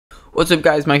What's up,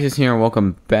 guys? Mike is here and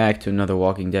welcome back to another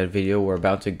Walking Dead video. We're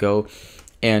about to go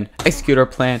and execute our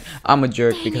plan. I'm a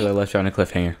jerk because I left you on a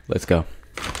cliffhanger. Let's go.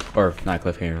 Or not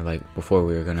cliffhanger, like before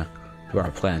we were gonna do our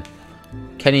plan.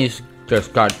 Kenny's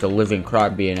just got the living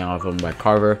crap being out of him by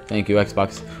Carver. Thank you,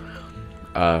 Xbox.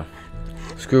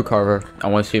 Screw Carver. I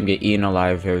want to see him get eaten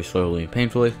alive very slowly and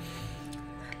painfully.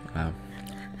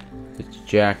 It's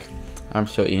Jack. I'm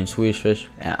still eating Swedish fish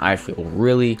and I feel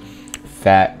really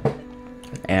fat.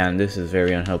 And this is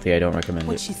very unhealthy. I don't recommend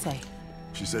What'd it. she say?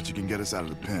 She said she can get us out of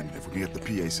the pen if we can get the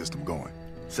PA system going.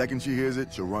 Second she hears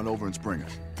it, she'll run over and spring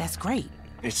us. That's great.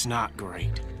 It's not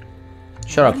great.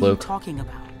 Shut up, What are you Luke. talking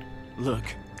about? Look,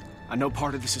 I know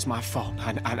part of this is my fault.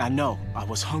 I know. I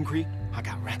was hungry, I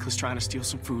got reckless trying to steal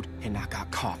some food, and I got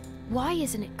caught. Why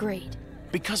isn't it great?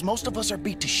 Because most of us are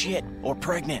beat to shit or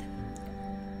pregnant.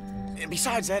 And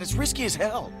besides that, it's risky as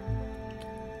hell.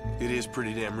 It is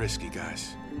pretty damn risky,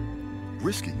 guys.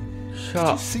 Risky. Shut Did you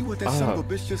up. see what that son of a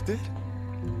bitch just did?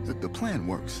 The plan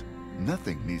works.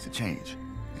 Nothing needs to change.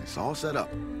 It's all set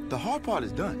up. The hard part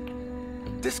is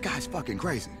done. This guy's fucking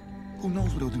crazy. Who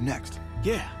knows what he'll do next?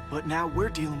 Yeah, but now we're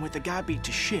dealing with a guy beat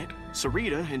to shit,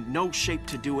 Sarita in no shape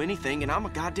to do anything, and I'm a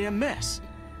goddamn mess.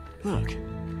 Look,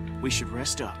 we should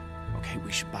rest up, okay?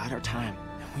 We should bide our time,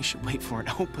 and we should wait for an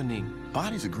opening.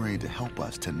 Bonnie's agreeing to help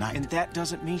us tonight. And that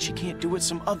doesn't mean she can't do it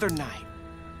some other night.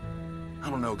 I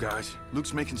don't know, guys.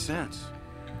 Luke's making sense.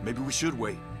 Maybe we should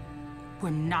wait. We're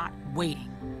not waiting.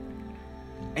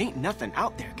 Ain't nothing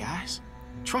out there, guys.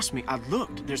 Trust me, I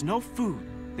looked. There's no food.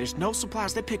 There's no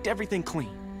supplies. They picked everything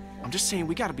clean. I'm just saying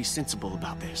we gotta be sensible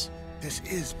about this. This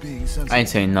is being sensible. I ain't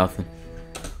saying nothing.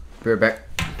 Be right back.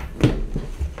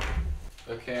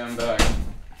 Okay, I'm back.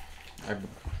 I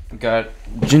got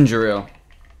ginger ale.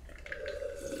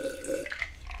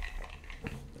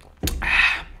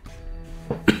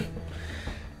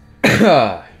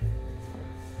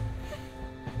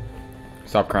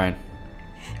 Stop crying.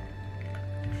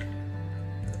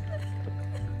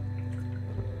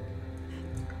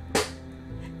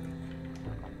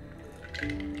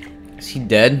 Is he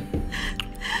dead?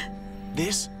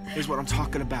 This is what I'm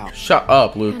talking about. Shut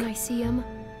up, Luke. Can I see him?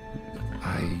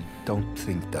 I don't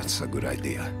think that's a good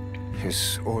idea.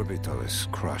 His orbital is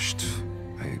crushed.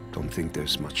 I don't think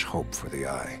there's much hope for the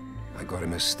eye. I got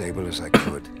him as stable as I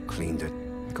could, cleaned it,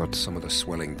 got some of the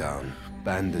swelling down,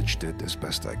 bandaged it as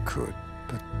best I could.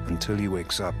 But until he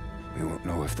wakes up, we won't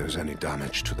know if there's any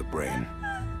damage to the brain.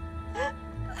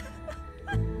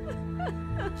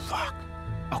 Fuck.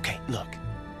 Okay, look.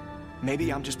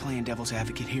 Maybe I'm just playing devil's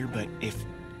advocate here, but if...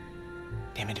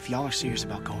 Damn it, if y'all are serious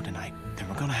about going tonight, then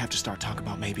we're gonna have to start talking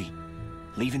about maybe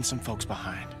leaving some folks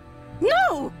behind.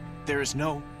 No! There is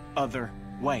no other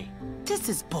way. This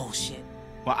is bullshit.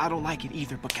 Well, I don't like it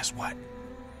either, but guess what?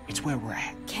 It's where we're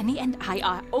at. Kenny and I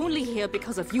are only here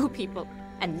because of you people.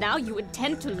 And now you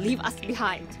intend to leave us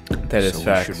behind. That is So we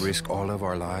facts. should risk all of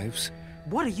our lives?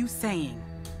 What are you saying?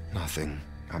 Nothing.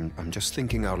 I'm just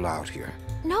thinking out loud here.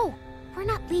 No, we're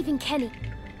not leaving Kenny.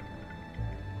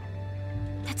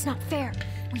 That's not fair.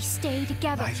 We stay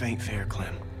together. Life ain't fair,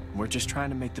 Clem. We're just trying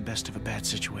to make the best of a bad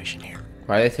situation here.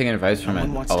 Why are they taking advice from No one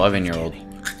an wants to leave 11-year-old? Kenny.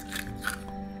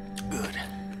 Good.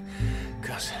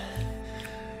 Cause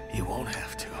you won't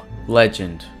have to.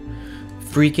 Legend.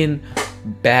 Freaking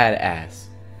badass.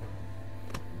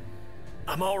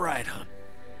 I'm all right, hon.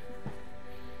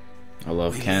 I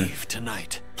love We Ken. leave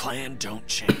tonight. Plan don't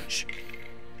change.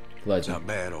 Legend. Not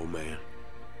bad, old man.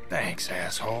 Thanks,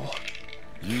 asshole.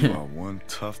 You are one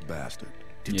tough bastard.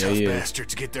 Do Yeah, tough he is.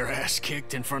 bastards get their ass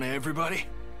kicked in front of everybody?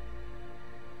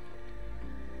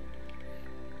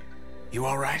 You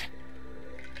all right?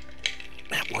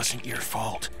 That wasn't your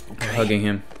fault, okay? Hugging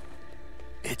him.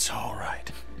 It's all right.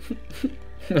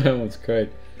 I almost cried.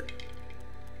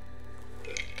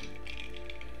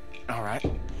 All right.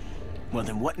 Well,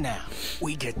 then what now?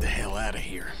 We get the hell out of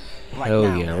here. Right Hell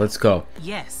now. yeah, let's go.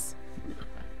 Yes.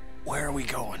 Where are we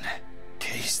going? In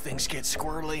case things get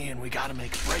squirrely and we gotta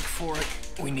make a break for it,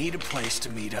 we need a place to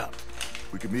meet up.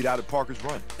 We can meet out at Parker's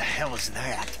Run. The hell is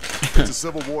that? It's a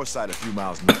Civil War site a few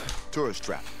miles north. Tourist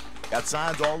trap. Got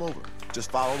signs all over.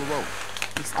 Just follow the road.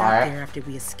 We stopped Alright. there after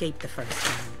we escaped the first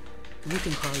time. Luke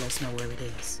and Carlos know where it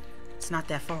is. It's not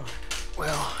that far.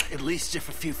 Well, at least if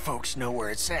a few folks know where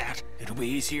it's at, it'll be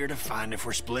easier to find if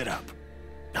we're split up.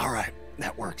 All right,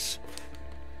 that works.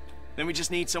 Then we just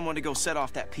need someone to go set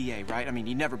off that PA, right? I mean,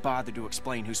 you never bothered to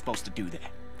explain who's supposed to do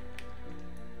that.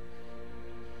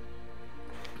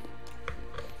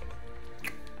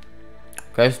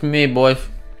 Guess me, boys.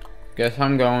 Guess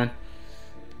I'm going.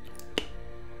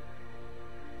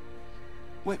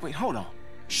 Wait, hold on.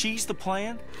 She's the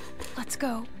plan? Let's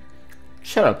go.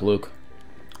 Shut up, Luke.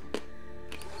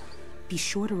 Be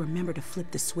sure to remember to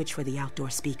flip the switch for the outdoor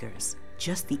speakers.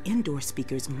 Just the indoor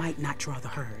speakers might not draw the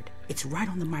herd. It's right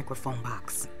on the microphone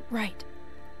box. Right.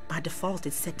 By default,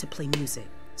 it's set to play music,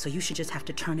 so you should just have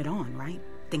to turn it on, right?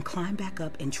 Then climb back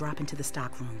up and drop into the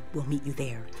stockroom. We'll meet you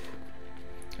there.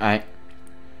 Alright.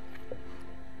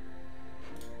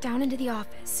 Down into the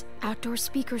office. Outdoor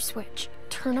speaker switch.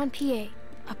 Turn on PA.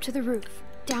 Up to the roof.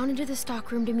 Down into the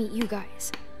stockroom to meet you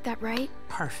guys. That right?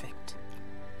 Perfect.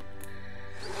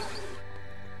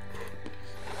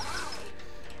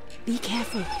 Be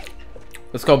careful.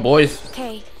 Let's go, boys.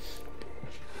 Okay.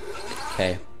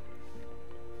 Okay.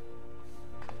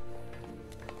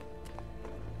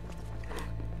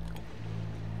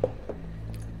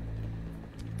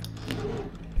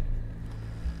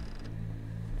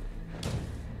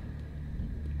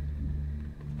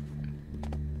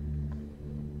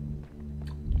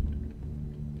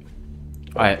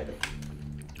 Alright.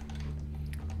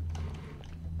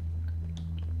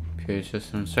 Okay,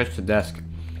 system. Search the desk.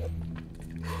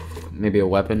 Maybe a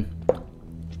weapon.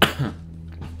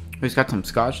 Who's got some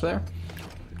scotch there?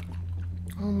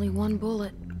 Only one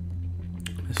bullet.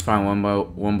 It's fine.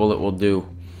 One bullet will do.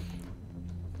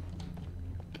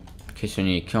 In case I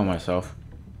need to kill myself.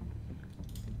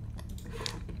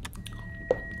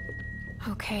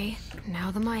 Okay,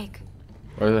 now the mic.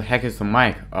 Where the heck is the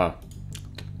mic? Oh.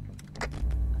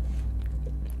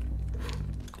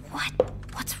 What?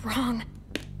 What's wrong?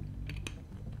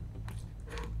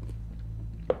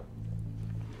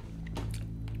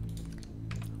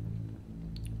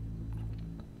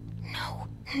 No,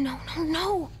 no, no,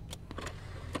 no.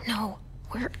 No,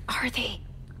 where are they?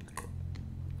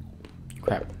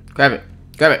 Crap. Grab it.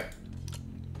 Grab it.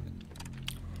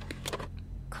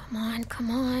 Come on, come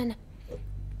on.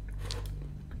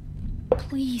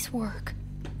 Please work.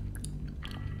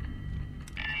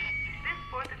 This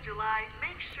 4th of July,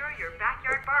 make sure your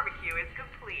backyard barbecue is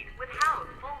complete with Hal's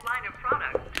full line of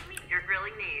products to meet your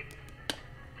grilling needs.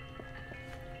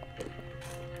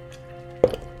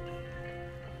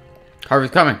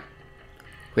 Harvey's coming.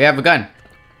 We have a gun.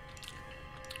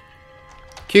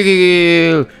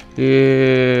 Q.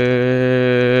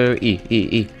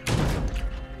 E.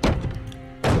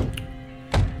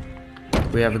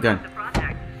 We have a gun.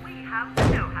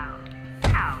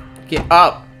 Get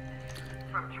up.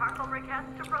 From charcoal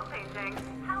briquettes to propane tanks,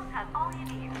 Hal's has all you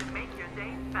need to make your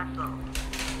day special.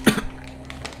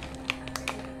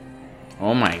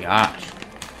 Oh my gosh.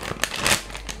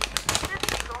 This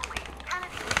is only 10 of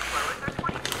these blowers are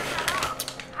 20% off.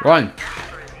 Run.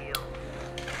 For a deal.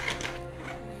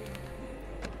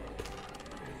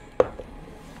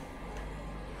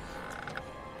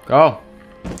 Go.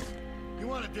 You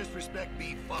want to disrespect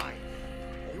me? Fine.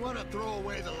 You want to throw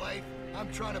away the life I'm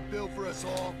trying to build for us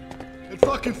all? Then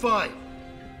fucking fine.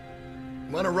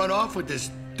 You want to run off with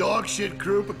this dog shit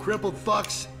group of crippled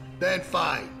fucks? Then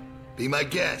fine. Be my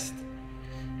guest.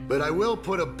 But I will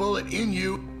put a bullet in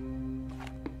you.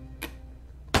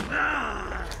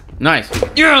 Nice.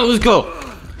 Yeah, let's go.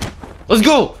 Let's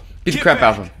go. Beat the crap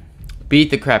out of him. Beat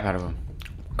the crap out of him.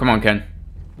 Come on, Ken.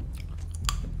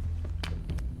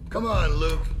 Come on,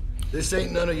 Luke. This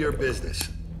ain't none of your business.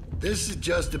 This is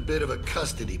just a bit of a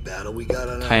custody battle we got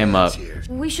on our hands here.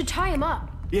 We should tie him up.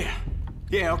 Yeah.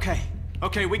 Yeah, okay.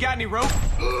 Okay, we got any rope?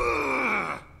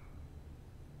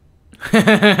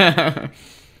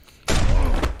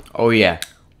 Oh yeah.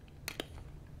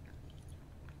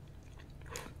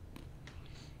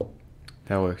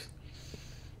 That works.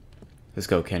 Let's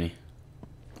go, Kenny.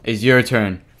 It's your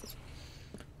turn.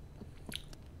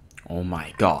 Oh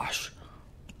my gosh.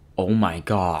 Oh my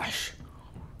gosh.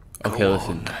 Okay, Go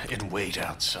listen. on and wait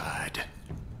outside.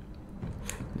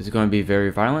 This is going to be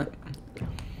very violent.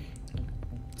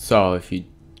 So, if you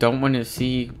don't want to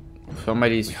see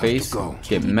somebody's face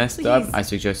get messed up, I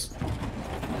suggest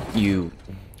you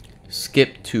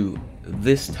skip to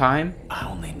this time. I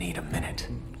only need a minute.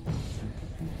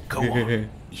 Go on.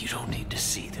 You don't need to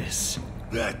see this.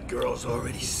 That girl's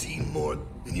already seen more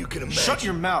than you can imagine. Shut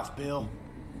your mouth, Bill.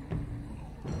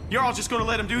 You're all just gonna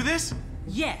let him do this?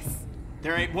 Yes.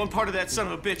 There ain't one part of that son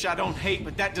of a bitch I don't hate,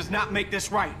 but that does not make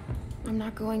this right. I'm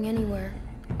not going anywhere.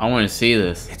 I want to see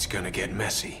this. It's gonna get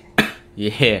messy.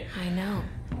 Yeah. I know.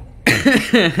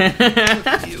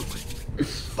 You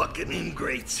fucking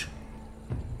ingrates.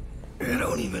 I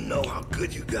don't even know how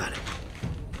good you got it.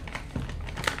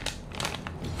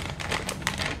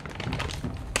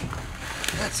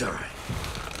 That's alright.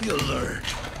 You'll learn.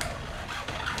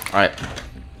 Alright.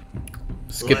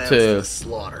 Skip Lambs to the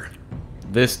slaughter.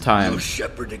 this time No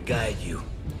shepherd to guide you.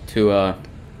 to,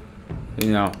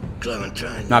 you know,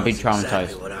 Clementine not be knows traumatized.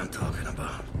 exactly what I'm talking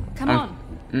about. Come on.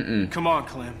 Come on,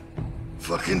 Clem.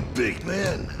 Fucking big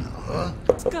man, huh?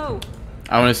 Let's go.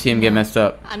 I want to see him get messed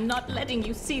up. I'm not letting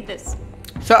you see this.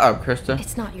 Shut up, Krista.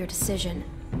 It's not your decision.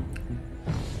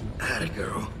 Atta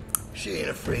girl. She ain't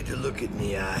afraid to look it in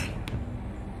the eye.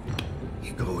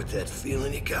 You go with that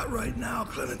feeling you got right now,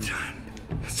 Clementine.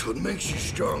 That's what makes you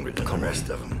stronger than the rest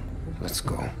of them. Let's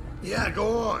go. Yeah,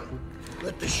 go on.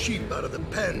 Let the sheep out of the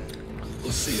pen.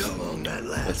 We'll see how long that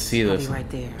lasts. Let's see I'll this. be right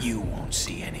there. You won't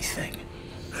see anything.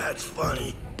 That's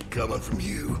funny, coming from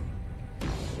you.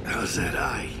 How's that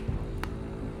eye?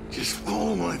 Just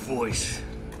follow my voice.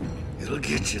 It'll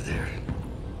get you there.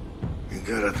 You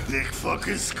got a thick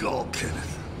fucking skull,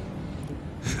 Kenneth.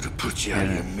 Should have put you out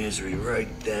of your misery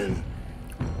right then.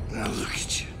 Now look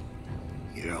at you.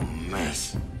 You're a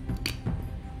mess.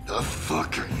 The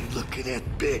fuck are you looking at,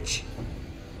 bitch?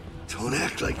 Don't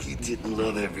act like you didn't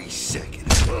love every second.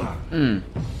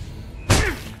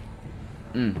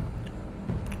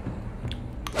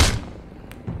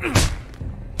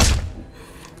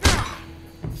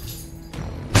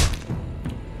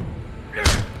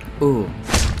 Ooh.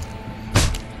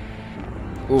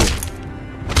 Ooh.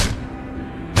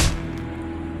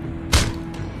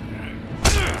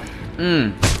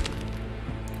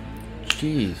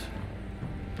 Jeez.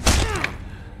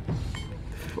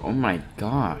 Oh my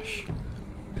gosh.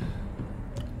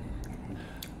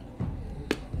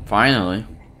 Finally.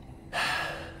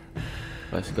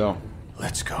 Let's go.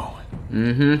 Let's go.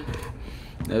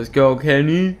 Let's go,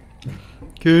 Kenny.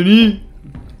 Kenny.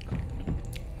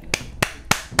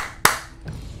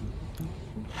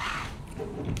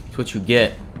 That's what you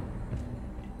get.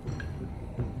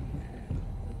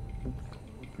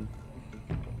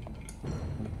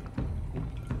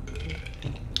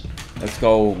 Let's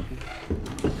go.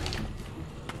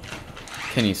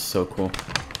 Kenny's so cool.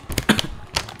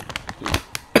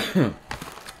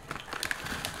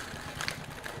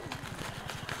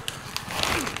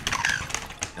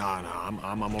 No,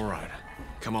 I'm all right.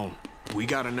 Come on, we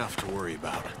got enough to worry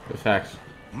about. The facts.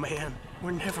 Man,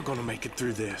 we're never gonna make it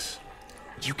through this.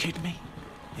 You kidding me?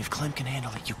 If Clem can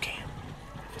handle it, you can.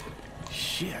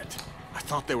 Shit, I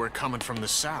thought they were coming from the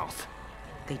south.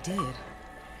 They did.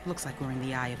 Looks like we're in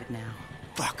the eye of it now.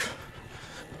 Fuck.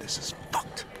 This is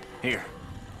fucked. Here,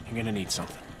 you're gonna need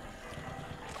something.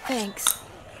 Thanks.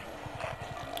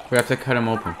 We have to cut him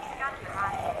open.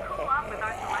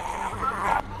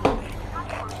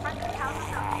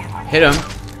 Hit him.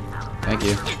 Thank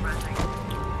you.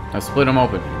 Now split him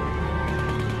open.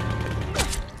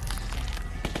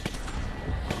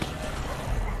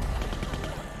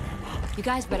 You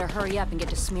guys better hurry up and get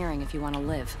to smearing if you want to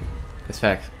live. That's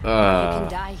facts. You can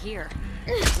die here.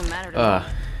 Doesn't matter to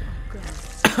me.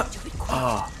 Do it quick.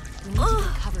 We need to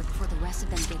get covered before the rest of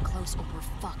them get close or we're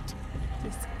fucked.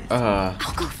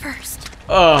 I'll go first.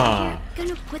 Oh. You're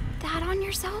gonna put that on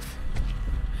yourself?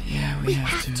 Yeah, We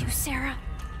have to, Sarah.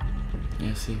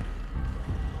 Yeah, see.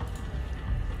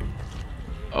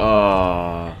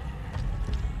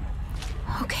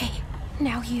 Okay,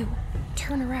 now you.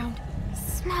 Turn around.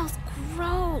 Smells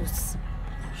gross.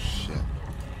 Shit.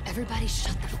 Everybody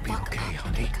shut the Be fuck okay, up.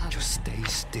 honey. Get covered. Just stay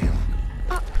still.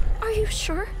 Are you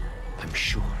sure? I'm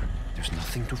sure. There's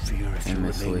nothing to fear if you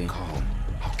Miss remain Lee. calm.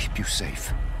 I'll keep you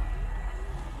safe.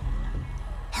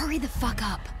 Hurry the fuck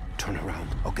up. Turn around.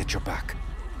 I'll get your back.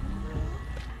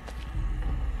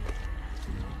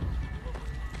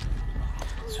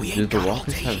 So We do ain't the got all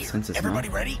walkers day have a here. sense of Everybody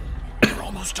smell? ready? They're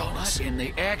almost on us. What in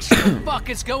the actual fuck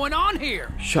is going on here?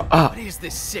 Shut up. What is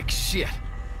this sick shit?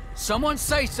 Someone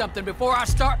say something before I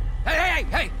start.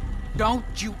 Hey! Don't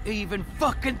you even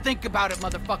fucking think about it,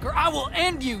 motherfucker. I will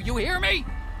end you. You hear me?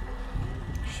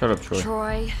 Shut up,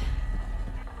 Troy.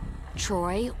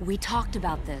 Troy, we talked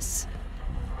about this.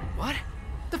 What?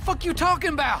 The fuck you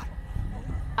talking about?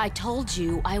 I told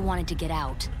you I wanted to get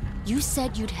out. You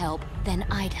said you'd help, then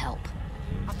I'd help.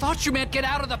 I thought you meant get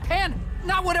out of the pen,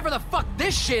 not whatever the fuck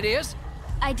this shit is.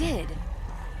 I did.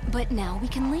 But now we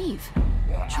can leave.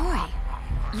 Troy,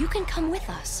 you can come with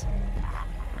us.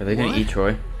 Are they gonna What? eat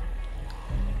Troy?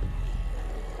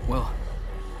 Well,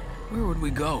 where would we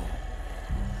go?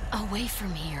 Away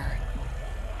from here.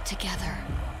 Together.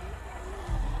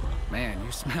 Man,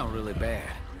 you smell really bad.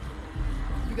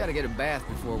 You gotta get a bath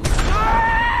before we...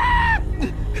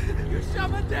 You shut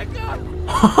my dick up!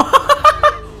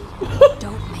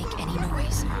 Don't make any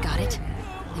noise, got it?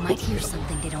 They might hear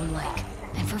something they don't like.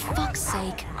 And for fuck's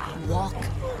sake, walk.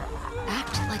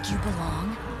 Act like you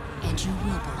belong, and you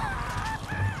will belong.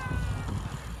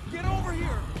 Get over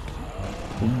here!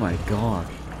 Oh my god.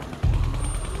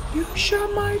 You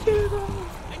shot my dick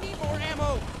off. I need more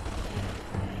ammo!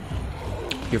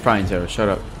 You're fine, Sarah. Shut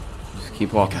up. Just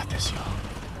keep walking. Got this, y'all.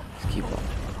 keep walking.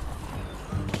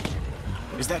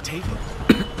 Is that Tate?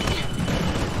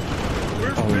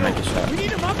 Oh, we might get shot. We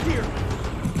need him up here.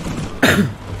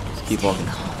 Just keep walking.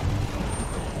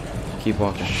 Keep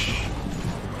walking.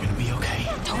 You're gonna be okay.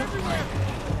 Don't run.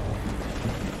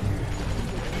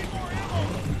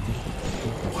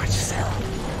 Watch Sarah.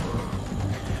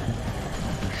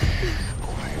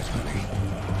 Quiet, honey.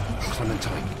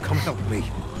 Clementine, come help me.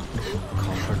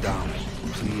 Calm her down.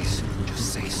 Please,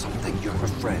 just say something. You're her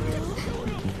friend.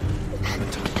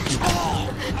 Clementine.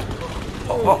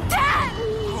 Oh. Dad!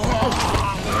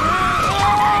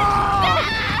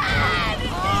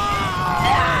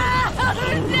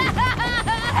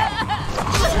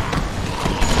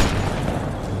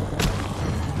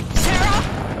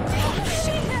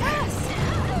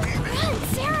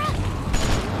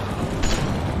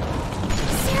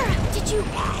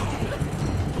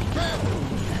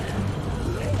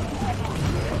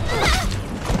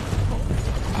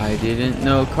 I didn't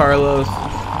know Carlos.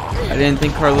 I didn't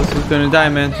think Carlos was gonna die,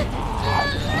 man.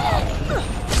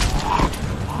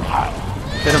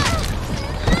 Get him.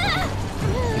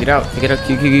 Take it out. Take it out.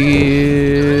 Q, Q, Q,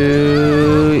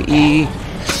 E.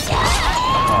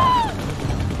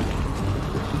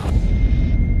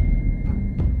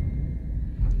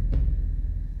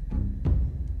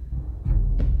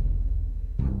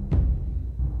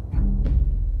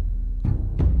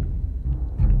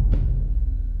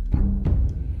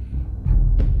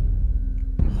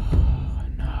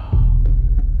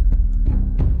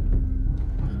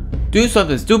 Do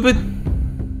something stupid.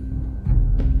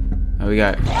 Oh, we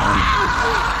got.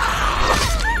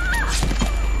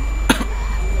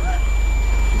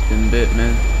 She's been bit,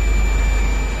 man.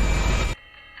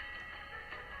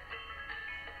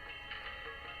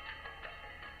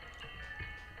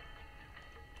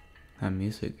 That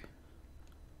music.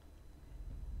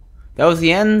 That was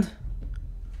the end?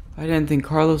 I didn't think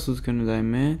Carlos was gonna die,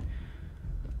 man.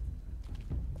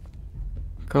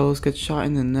 Carlos gets shot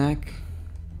in the neck.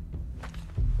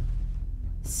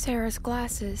 Sarah's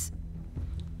glasses.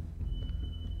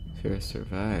 Sarah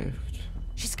survived.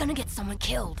 She's gonna get someone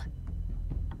killed.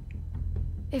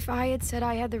 If I had said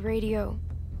I had the radio,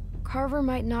 Carver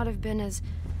might not have been as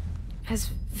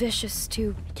vicious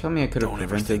to... Tell me I could have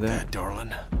prevented that.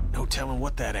 Darling. No telling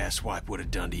what that asswipe would have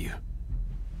done to you.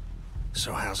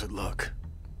 So how's it look?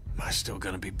 Am I still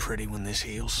gonna be pretty when this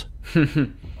heals?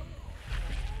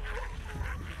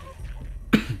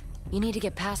 You need to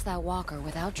get past that walker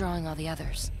without drawing all the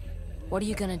others. What are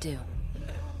you gonna do?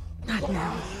 Not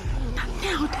now. Not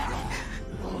now, damn it.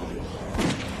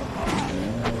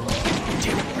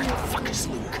 Damn it, where the fuck is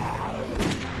Luke?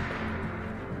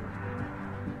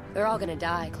 They're all gonna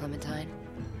die, Clementine.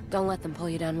 Don't let them pull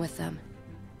you down with them.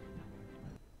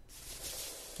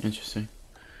 Interesting.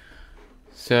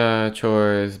 So,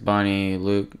 chores, Bonnie,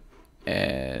 Luke,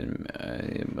 and...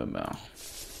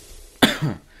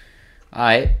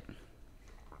 Alright.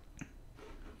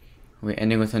 We're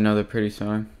ending with another pretty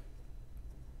song.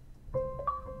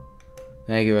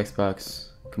 Thank you, Xbox.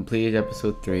 Completed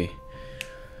episode 3.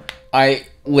 Alright,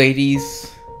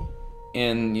 ladies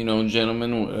and, you know,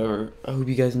 gentlemen, whatever. I hope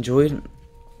you guys enjoyed.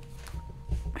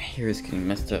 My hair is getting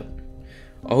messed up.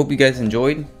 I hope you guys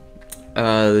enjoyed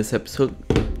this episode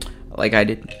like I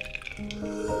did.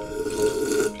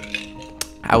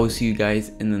 I will see you guys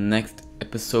in the next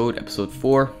episode, episode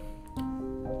 4.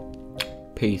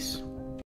 Peace.